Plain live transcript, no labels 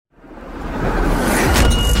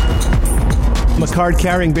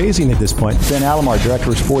card-carrying Bayesian at this point. Ben Alomar,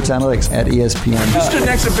 Director of Sports Analytics at ESPN. You stood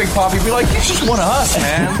next to Big Papi, be like, he's just one of us,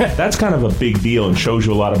 man. That's kind of a big deal and shows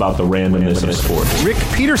you a lot about the randomness of sports. Rick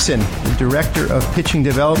Peterson, the Director of Pitching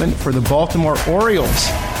Development for the Baltimore Orioles.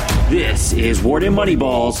 This is Wharton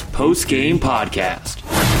Moneyball's post-game podcast.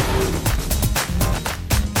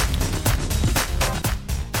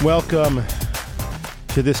 Welcome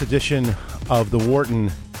to this edition of the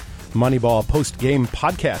Wharton Moneyball post-game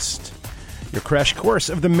podcast, your crash course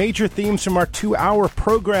of the major themes from our 2-hour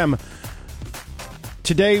program.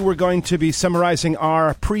 Today we're going to be summarizing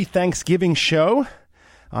our pre-Thanksgiving show.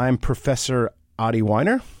 I'm Professor Adi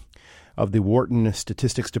Weiner of the Wharton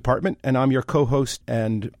Statistics Department, and I'm your co-host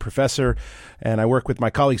and professor, and I work with my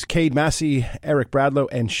colleagues Cade Massey, Eric Bradlow,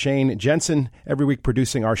 and Shane Jensen every week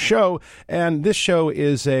producing our show, and this show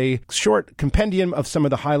is a short compendium of some of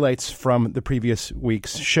the highlights from the previous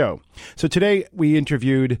week's show. So today we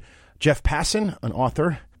interviewed Jeff Passan, an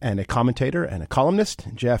author and a commentator and a columnist.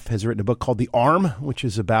 Jeff has written a book called The Arm, which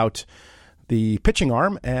is about the pitching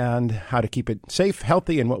arm and how to keep it safe,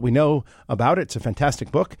 healthy, and what we know about it. It's a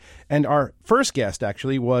fantastic book. And our first guest,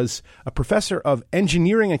 actually, was a professor of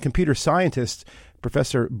engineering and computer scientist,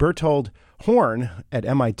 Professor Berthold Horn at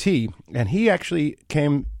MIT. And he actually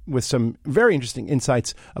came with some very interesting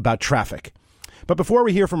insights about traffic. But before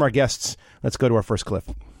we hear from our guests, let's go to our first clip.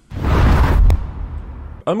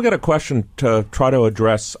 I've got a question to try to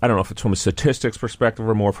address. I don't know if it's from a statistics perspective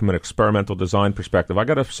or more from an experimental design perspective. I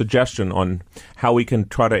got a suggestion on how we can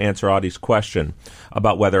try to answer Adi's question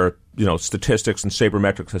about whether, statistics and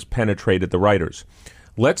sabermetrics has penetrated the writers.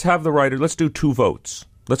 Let's have the writers, let's do 2 votes.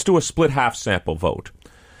 Let's do a split half sample vote.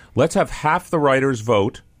 Let's have half the writers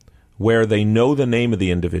vote where they know the name of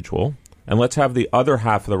the individual, and let's have the other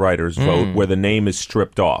half of the writers vote where the name is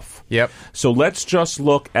stripped off. Yep. So let's just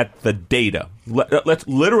look at the data. Let's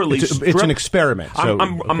literally it's an experiment. So,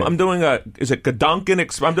 I'm doing a Goduncan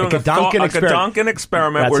experiment. I'm doing a Goduncan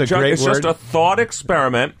experiment. That's a great it's word. just a thought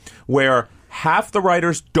experiment where half the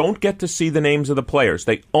writers don't get to see the names of the players.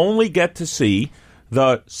 They only get to see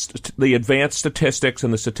the advanced statistics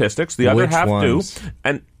and the statistics. The other half do.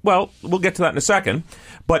 And, well, we'll get to that in a second.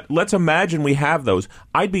 But let's imagine we have those.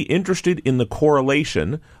 I'd be interested in the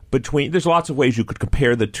correlation between – there's lots of ways you could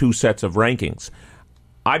compare the 2 sets of rankings.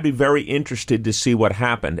 I'd be very interested to see what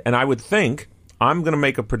happened. And I would think – I'm going to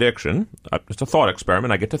make a prediction. It's a thought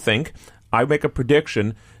experiment. I get to think. I make a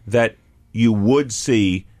prediction that you would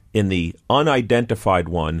see – in the unidentified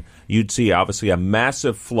one, you'd see obviously a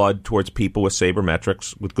massive flood towards people with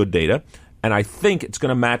sabermetrics with good data, and I think it's going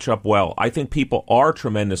to match up well. I think people are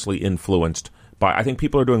tremendously influenced by, I think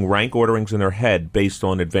people are doing rank orderings in their head based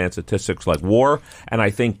on advanced statistics like WAR, and I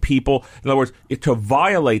think people, in other words, to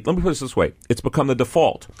violate, let me put it this way, it's become the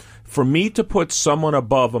default. For me to put someone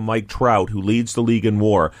above a Mike Trout who leads the league in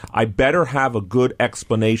WAR, I better have a good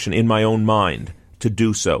explanation in my own mind to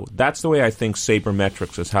do so. That's the way I think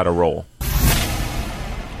sabermetrics is how to roll.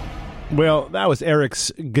 Well, that was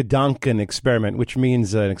Eric's Goduncan experiment, which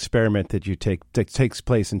means an experiment that you that takes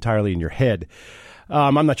place entirely in your head.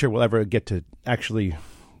 I'm not sure we'll ever get to actually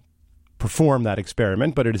perform that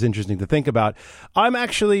experiment, but it is interesting to think about. I'm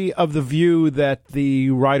actually of the view that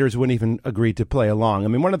the writers wouldn't even agree to play along. I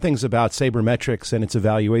mean, one of the things about sabermetrics and its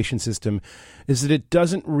evaluation system is that it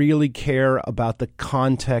doesn't really care about the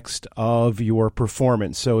context of your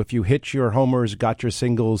performance. So if you hit your homers, got your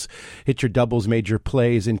singles, hit your doubles, made your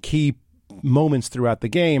plays in key moments throughout the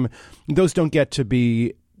game, those don't get to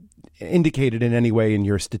be indicated in any way in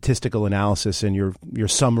your statistical analysis and your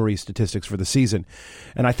summary statistics for the season.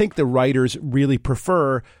 And I think the writers really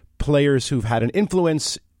prefer players who've had an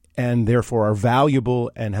influence and therefore are valuable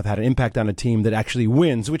and have had an impact on a team that actually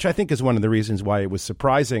wins, which I think is one of the reasons why it was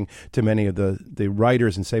surprising to many of the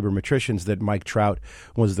writers and sabermetricians that Mike Trout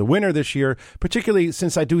was the winner this year, particularly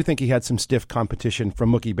since I do think he had some stiff competition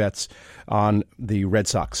from Mookie Betts on the Red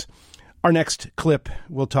Sox. Our next clip,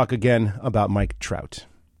 we'll talk again about Mike Trout.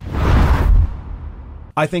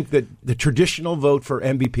 I think that the traditional vote for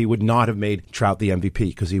MVP would not have made Trout the MVP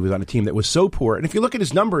because he was on a team that was so poor. And if you look at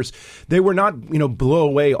his numbers, they were not, blow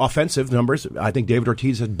away offensive numbers. I think David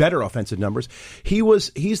Ortiz had better offensive numbers. He's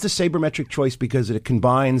the sabermetric choice because it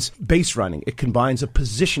combines base running, it combines a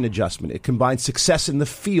position adjustment, it combines success in the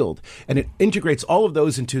field, and it integrates all of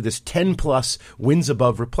those into this 10-plus wins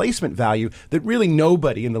above replacement value that really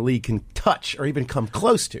nobody in the league can touch or even come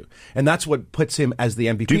close to. And that's what puts him as the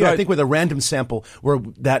MVP. I think with a random sample where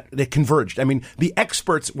that it converged. I mean, the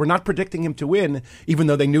experts were not predicting him to win, even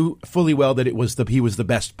though they knew fully well that he was the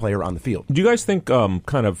best player on the field. Do you guys think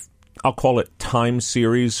kind of I'll call it time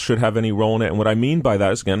series should have any role in it. And what I mean by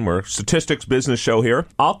that is, again, we're a statistics business show here.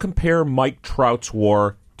 I'll compare Mike Trout's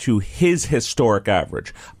WAR to his historic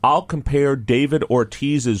average. I'll compare David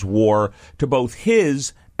Ortiz's WAR to both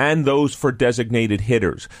his and those for designated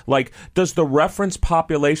hitters. Like, does the reference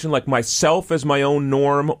population, like myself as my own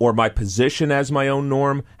norm or my position as my own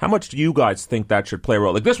norm, how much do you guys think that should play a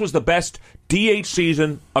role? Like, this was the best DH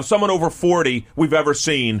season of someone over 40 we've ever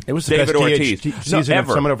seen. It was the David best Ortiz. DH season of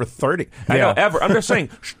someone over 30. I know, ever. I'm just saying,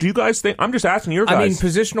 do you guys think, I'm just asking your guys.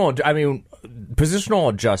 Positional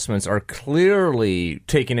adjustments are clearly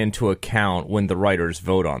taken into account when the writers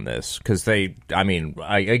vote on this, because think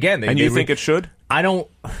it should?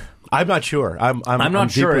 I'm not sure. I'm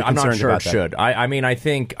not sure. I'm not sure it should.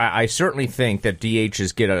 I certainly think that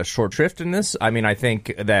DHs get a short shrift in this. I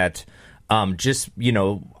think that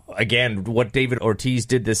again, what David Ortiz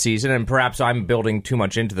did this season, and perhaps I'm building too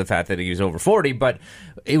much into the fact that he was over 40, but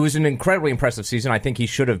it was an incredibly impressive season. I think he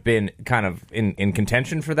should have been kind of in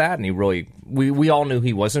contention for that, and he really, we all knew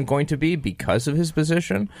he wasn't going to be because of his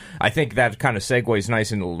position. I think that kind of segues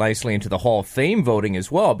nicely into the Hall of Fame voting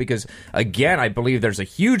as well, because, again, I believe there's a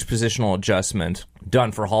huge positional adjustment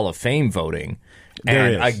done for Hall of Fame voting.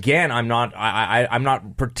 And again, I'm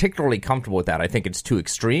not particularly comfortable with that. I think it's too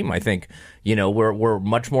extreme. I think, we're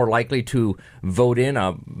much more likely to vote in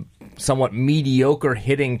a somewhat mediocre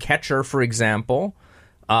hitting catcher, for example,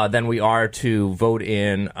 than we are to vote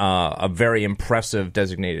in a very impressive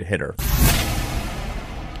designated hitter.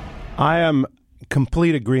 I am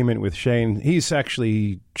complete agreement with Shane. He's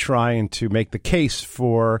actually trying to make the case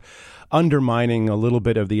for undermining a little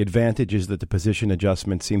bit of the advantages that the position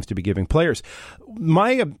adjustment seems to be giving players.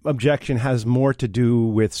 My objection has more to do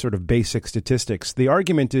with sort of basic statistics. The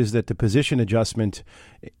argument is that the position adjustment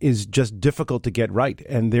is just difficult to get right.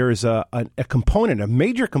 And there is a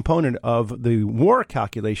major component of the WAR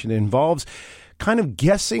calculation that involves kind of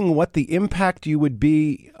guessing what the impact you would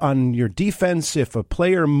be on your defense if a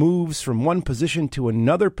player moves from one position to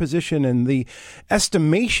another position, and the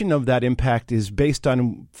estimation of that impact is based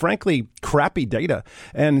on, frankly, crappy data.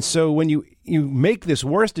 And so when you make this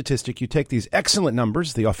WAR statistic, you take these excellent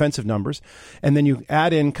numbers, the offensive numbers, and then you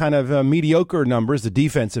add in kind of mediocre numbers, the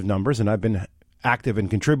defensive numbers, and I've been active in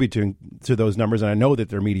contributing to those numbers, and I know that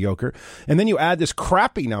they're mediocre. And then you add this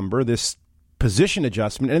crappy number, this position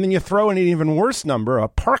adjustment, and then you throw in an even worse number, a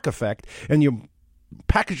Park effect, and you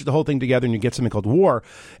package the whole thing together and you get something called WAR.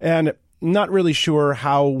 And not really sure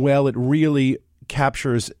how well it really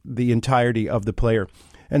captures the entirety of the player.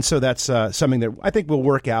 And so that's something that I think will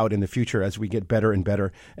work out in the future as we get better and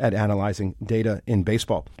better at analyzing data in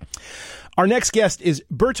baseball. Our next guest is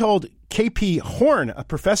Berthold K.P. Horn, a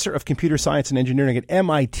professor of computer science and engineering at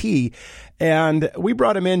MIT. And we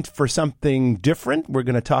brought him in for something different. We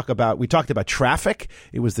talked about traffic.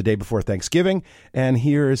 It was the day before Thanksgiving. And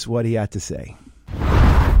here's what he had to say.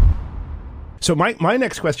 So my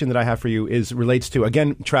next question that I have for you relates to,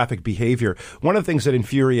 again, traffic behavior. One of the things that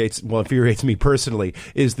infuriates me personally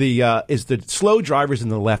is the slow drivers in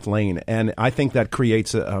the left lane, and I think that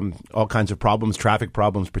creates all kinds of problems, traffic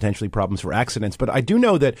problems, potentially problems for accidents. But I do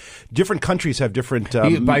know that different countries have different.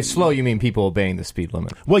 By slow, you mean people obeying the speed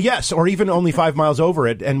limit? Well, yes, or even only 5 miles over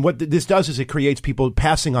it. And what this does is it creates people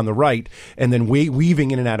passing on the right and then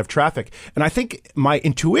weaving in and out of traffic. And I think my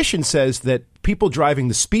intuition says that people driving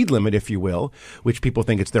the speed limit, if you will, which people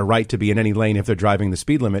think it's their right to be in any lane if they're driving the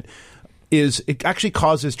speed limit, it actually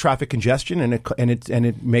causes traffic congestion and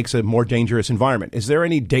it makes a more dangerous environment. Is there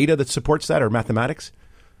any data that supports that or mathematics?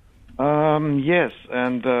 Yes,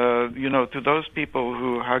 and to those people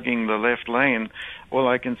who are hugging the left lane, all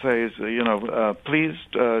I can say is, please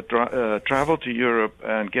travel to Europe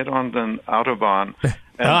and get on the Autobahn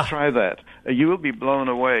and try that. You will be blown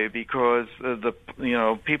away because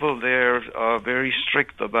people there are very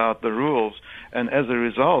strict about the rules, and as a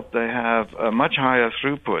result, they have a much higher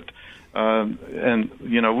throughput.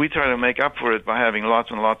 We try to make up for it by having lots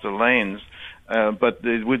and lots of lanes. But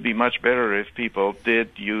it would be much better if people did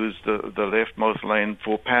use the leftmost lane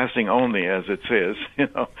for passing only, as it says.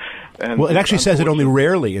 And well, it actually says it only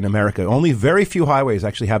rarely in America. Only very few highways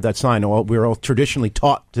actually have that sign. We're all traditionally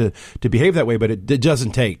taught to behave that way, but it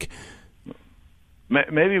doesn't take.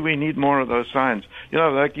 Maybe we need more of those signs.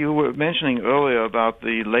 Like you were mentioning earlier about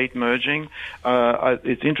the late merging,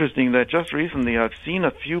 it's interesting that just recently I've seen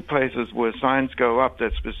a few places where signs go up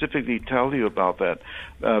that specifically tell you about that,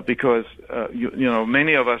 because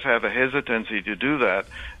many of us have a hesitancy to do that,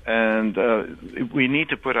 and we need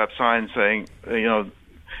to put up signs saying,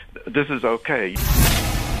 this is okay.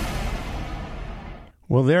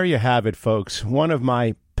 Well, there you have it, folks. One of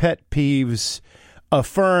my pet peeves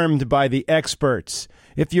affirmed by the experts.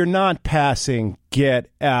 If you're not passing, get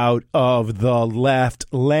out of the left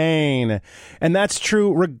lane. And that's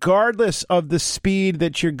true regardless of the speed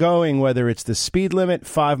that you're going, whether it's the speed limit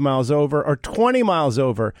 5 miles over or 20 miles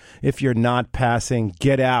over. If you're not passing,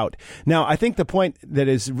 get out. Now, I think the point that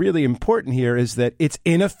is really important here is that it's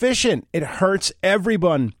inefficient. It hurts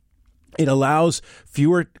everyone. It allows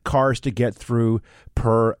fewer cars to get through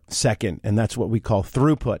per second, and that's what we call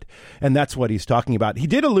throughput, and that's what he's talking about. He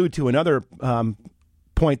did allude to another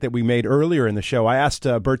point that we made earlier in the show. I asked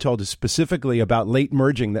Berthold specifically about late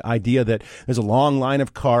merging, the idea that there's a long line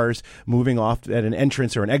of cars moving off at an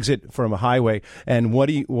entrance or an exit from a highway, and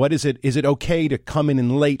what is it? Is it okay to come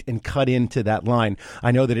in late and cut into that line?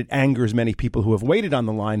 I know that it angers many people who have waited on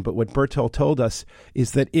the line, but what Berthold told us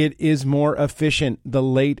is that it is more efficient. The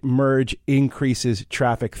late merge increases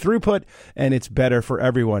traffic throughput, and it's better for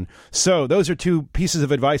everyone. So those are two pieces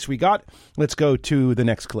of advice we got. Let's go to the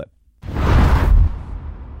next clip.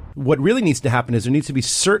 What really needs to happen is there needs to be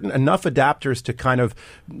enough adapters to kind of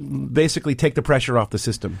basically take the pressure off the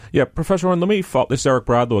system. Yeah, Professor Warren, this is Eric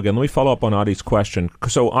Bradlow again. Let me follow up on Adi's question.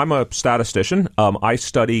 So I'm a statistician. I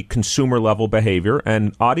study consumer-level behavior,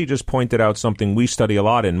 and Adi just pointed out something we study a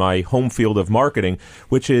lot in my home field of marketing,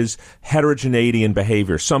 which is heterogeneity in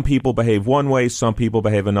behavior. Some people behave one way, some people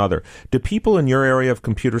behave another. Do people in your area of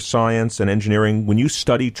computer science and engineering, when you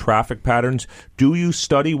study traffic patterns, do you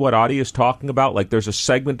study what Adi is talking about? Like there's a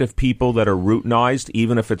segment of people that are routinized,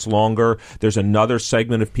 even if it's longer. There's another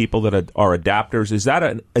segment of people that are adapters. Is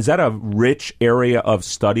that a rich area of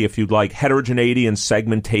study, if you'd like, heterogeneity and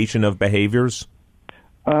segmentation of behaviors?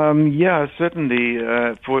 Yeah, certainly.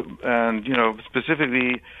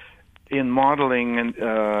 Specifically in modeling and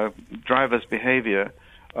drivers' behavior,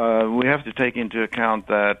 we have to take into account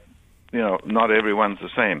that not everyone's the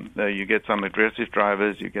same. You get some aggressive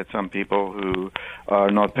drivers, you get some people who are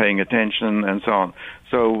not paying attention, and so on.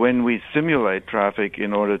 So when we simulate traffic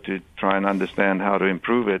in order to try and understand how to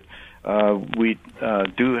improve it, we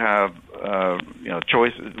do have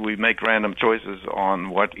choices. We make random choices on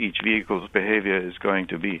what each vehicle's behavior is going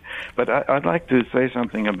to be. But I'd like to say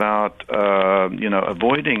something about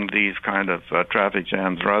avoiding these kind of traffic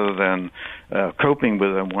jams rather than coping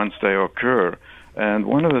with them once they occur. And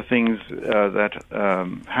one of the things that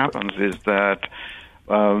happens is that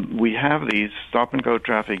we have these stop-and-go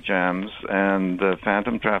traffic jams and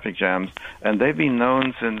phantom traffic jams, and they've been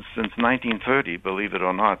known since 1930, believe it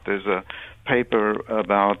or not. There's a paper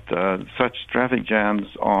about such traffic jams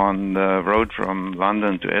on the road from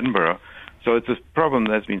London to Edinburgh. So it's a problem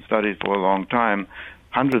that's been studied for a long time,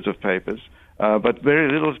 hundreds of papers. But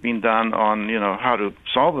very little has been done on, how to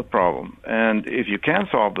solve the problem. And if you can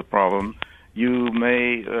solve the problem, you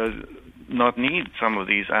may not need some of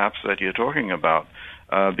these apps that you're talking about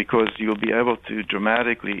because you'll be able to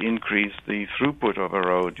dramatically increase the throughput of a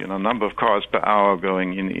road, number of cars per hour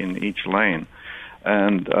going in each lane.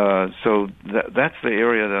 And so that's the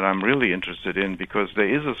area that I'm really interested in because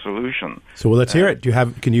there is a solution. So let's hear it.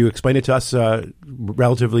 Can you explain it to us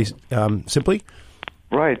relatively simply?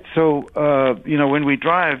 Right. So, when we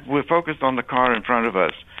drive, we're focused on the car in front of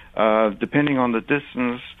us. Depending on the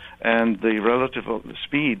distance and the relative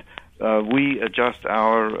speed, we adjust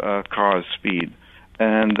our car's speed.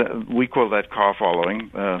 And we call that car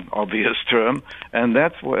following, obvious term. And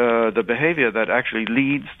that's the behavior that actually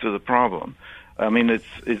leads to the problem. I mean,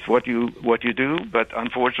 it's what you do, but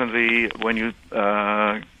unfortunately, when you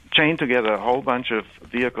chain together a whole bunch of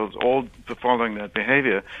vehicles all following that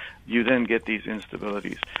behavior, you then get these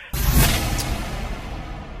instabilities.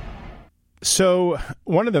 So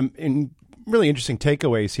one of the really interesting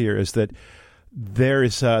takeaways here is that there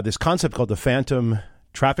is this concept called the phantom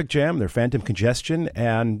traffic jam, their phantom congestion,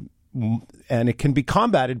 and it can be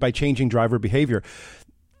combated by changing driver behavior.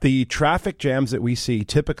 The traffic jams that we see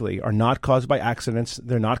typically are not caused by accidents.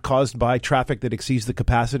 They're not caused by traffic that exceeds the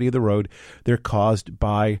capacity of the road. They're caused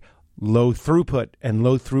by low throughput, and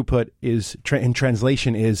low throughput is, in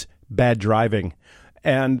translation, is bad driving.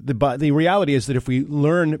 And the reality is that if we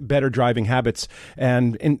learn better driving habits,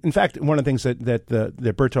 and in fact, one of the things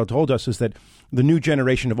that Berthold told us is that the new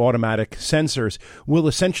generation of automatic sensors will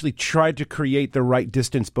essentially try to create the right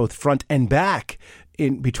distance, both front and back,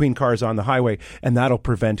 in between cars on the highway, and that'll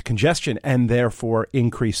prevent congestion and therefore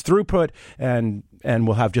increase throughput, and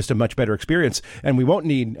we'll have just a much better experience. And we won't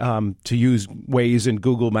need to use Waze and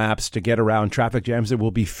Google Maps to get around traffic jams. There will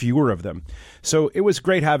be fewer of them. So it was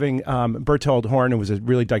great having Berthold Horn. It was a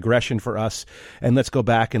really digression for us. And let's go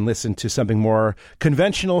back and listen to something more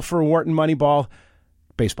conventional for Wharton Moneyball,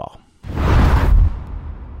 baseball.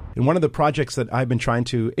 And one of the projects that I've been trying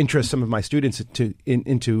to interest some of my students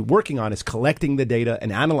into working on is collecting the data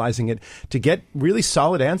and analyzing it to get really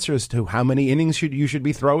solid answers to how many innings you should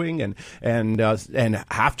be throwing, and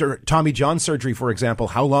after Tommy John surgery, for example,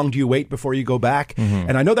 how long do you wait before you go back? Mm-hmm.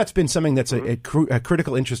 And I know that's been something that's a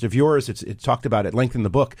critical interest of yours. It's talked about at length in the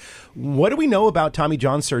book. What do we know about Tommy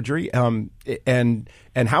John surgery, and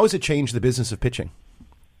how has it changed the business of pitching?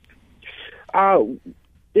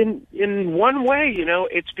 In one way,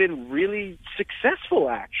 it's been really successful.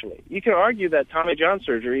 Actually, you can argue that Tommy John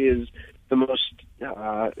surgery is the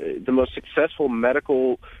most successful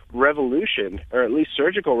medical revolution, or at least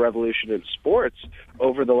surgical revolution in sports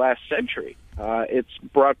over the last century. It's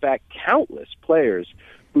brought back countless players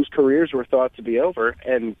whose careers were thought to be over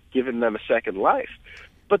and given them a second life.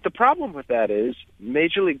 But the problem with that is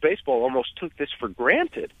Major League Baseball almost took this for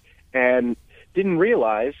granted and didn't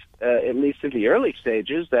realize, at least in the early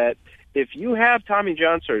stages, that if you have Tommy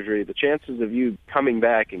John surgery, the chances of you coming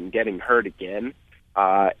back and getting hurt again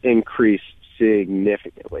increase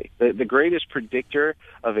significantly. The greatest predictor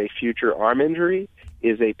of a future arm injury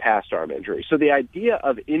is a past arm injury. So the idea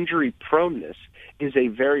of injury proneness is a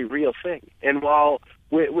very real thing. And while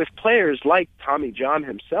with players like Tommy John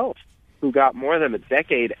himself, who got more than a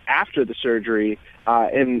decade after the surgery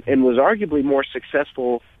and was arguably more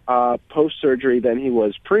successful post-surgery than he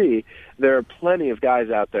was pre, there are plenty of guys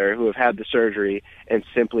out there who have had the surgery and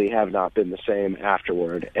simply have not been the same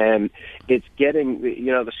afterward. And it's getting,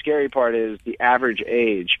 the scary part is the average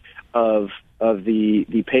age of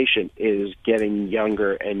the patient is getting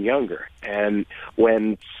younger and younger. And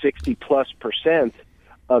when 60+%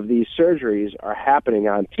 of these surgeries are happening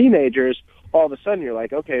on teenagers, all of a sudden you're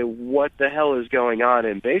like, okay, what the hell is going on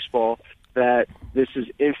in baseball that this is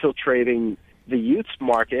infiltrating the youth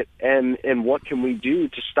market, and what can we do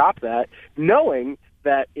to stop that, knowing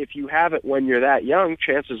that if you have it when you're that young,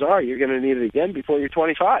 chances are you're going to need it again before you're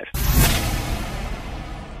 25.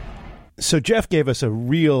 So Jeff gave us a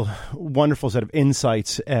real wonderful set of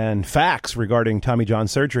insights and facts regarding Tommy John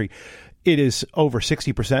surgery. It is over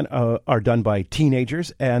 60% are done by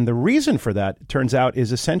teenagers. And the reason for that, it turns out,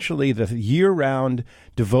 is essentially the year-round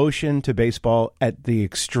devotion to baseball at the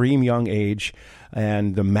extreme young age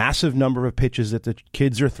and the massive number of pitches that the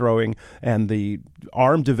kids are throwing and the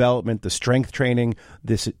arm development, the strength training,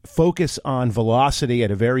 this focus on velocity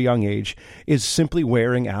at a very young age is simply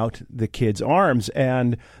wearing out the kids' arms.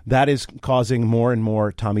 And that is causing more and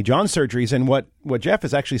more Tommy John surgeries. And what Jeff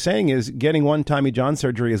is actually saying is getting one Tommy John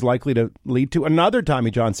surgery is likely to lead to another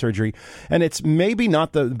Tommy John surgery. And it's maybe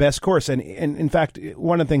not the best course. And in fact,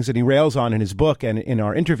 one of the things that he rails on in his book and in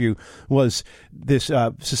our interview was this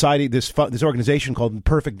society, this organization called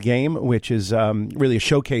Perfect Game, which is really a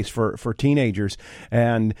showcase for teenagers.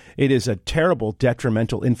 And it is a terrible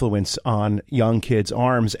detrimental influence on young kids'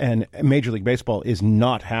 arms. And Major League Baseball is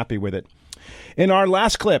not happy with it. In our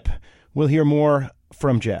last clip, we'll hear more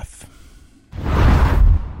from Jeff.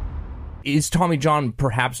 Is Tommy John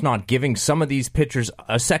perhaps not giving some of these pitchers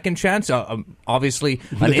a second chance? Obviously,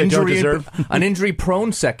 an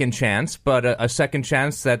injury-prone second chance, but a second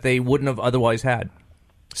chance that they wouldn't have otherwise had.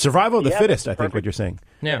 Survival of the fittest, I think, what you're saying.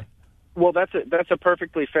 Yeah. Well, that's a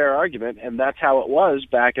perfectly fair argument, and that's how it was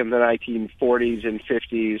back in the 1940s and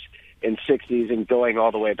 50s and 60s and going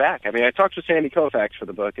all the way back. I mean, I talked to Sandy Koufax for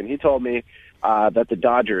the book, and he told me that the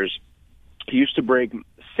Dodgers used to bring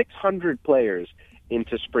 600 players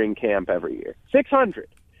into spring camp every year. 600.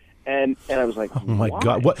 And I was like, oh my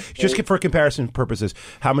God. What, just for comparison purposes,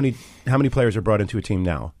 how many players are brought into a team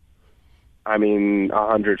now? I mean,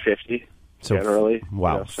 150 generally.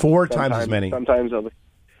 Wow. Four times as many. Sometimes.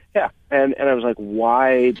 Yeah. And I was like,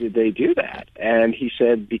 why did they do that? And he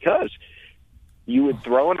said, because you would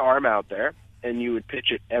throw an arm out there and you would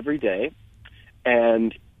pitch it every day.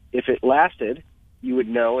 And if it lasted, you would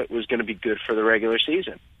know it was going to be good for the regular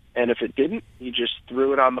season. And if it didn't, you just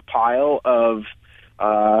threw it on the pile of,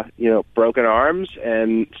 broken arms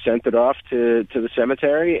and sent it off to the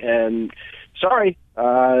cemetery. And sorry,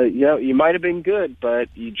 you might have been good, but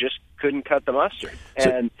you just couldn't cut the mustard.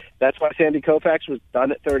 And that's why Sandy Koufax was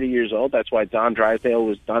done at 30 years old. That's why Don Drysdale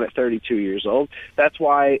was done at 32 years old. That's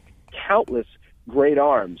why countless great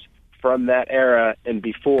arms from that era and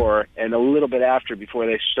before, and a little bit after, before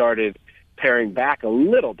they started paring back a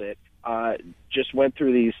little bit, just went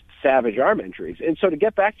through these savage arm injuries. And so to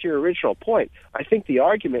get back to your original point, I think the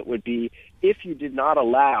argument would be if you did not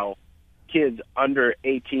allow kids under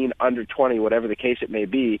 18, under 20, whatever the case it may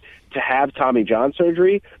be, to have Tommy John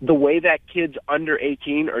surgery, the way that kids under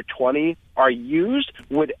 18 or 20 are used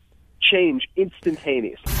would change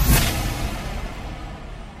instantaneously.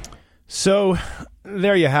 So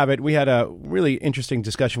there you have it. We had a really interesting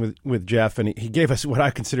discussion with Jeff, and he gave us what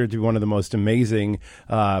I consider to be one of the most amazing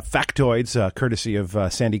factoids, courtesy of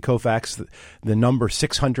Sandy Koufax, the number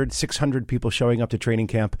 600 people showing up to training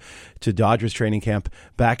camp, to Dodgers training camp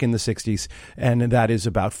back in the 60s, and that is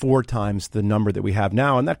about 4 times the number that we have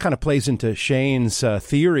now. And that kind of plays into Shane's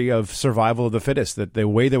theory of survival of the fittest, that the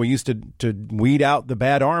way that we used to weed out the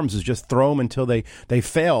bad arms is just throw them until they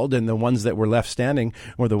failed, and the ones that were left standing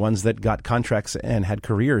were the ones that got contracts and had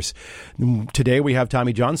careers. Today we have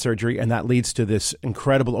Tommy John surgery, and that leads to this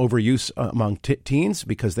incredible overuse among teens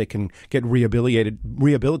because they can get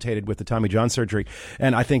rehabilitated with the Tommy John surgery.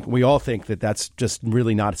 And I think we all think that that's just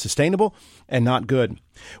really not sustainable and not good.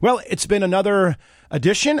 Well, it's been another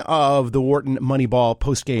edition of the Wharton Moneyball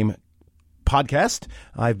postgame podcast.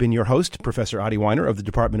 I've been your host, Professor Adi Weiner of the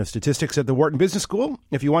Department of Statistics at the Wharton Business School.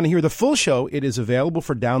 If you want to hear the full show, it is available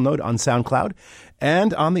for download on SoundCloud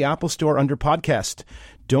and on the Apple Store under podcast.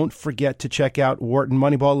 Don't forget to check out Wharton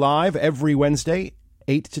Moneyball Live every Wednesday,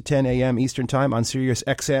 8 to 10 a.m. Eastern Time on Sirius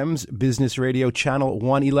XM's Business Radio Channel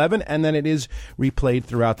 111, and then it is replayed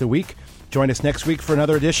throughout the week. Join us next week for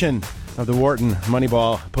another edition of the Wharton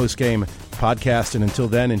Moneyball postgame podcast. And until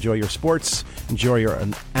then, enjoy your sports, enjoy your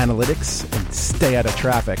analytics, and stay out of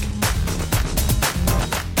traffic.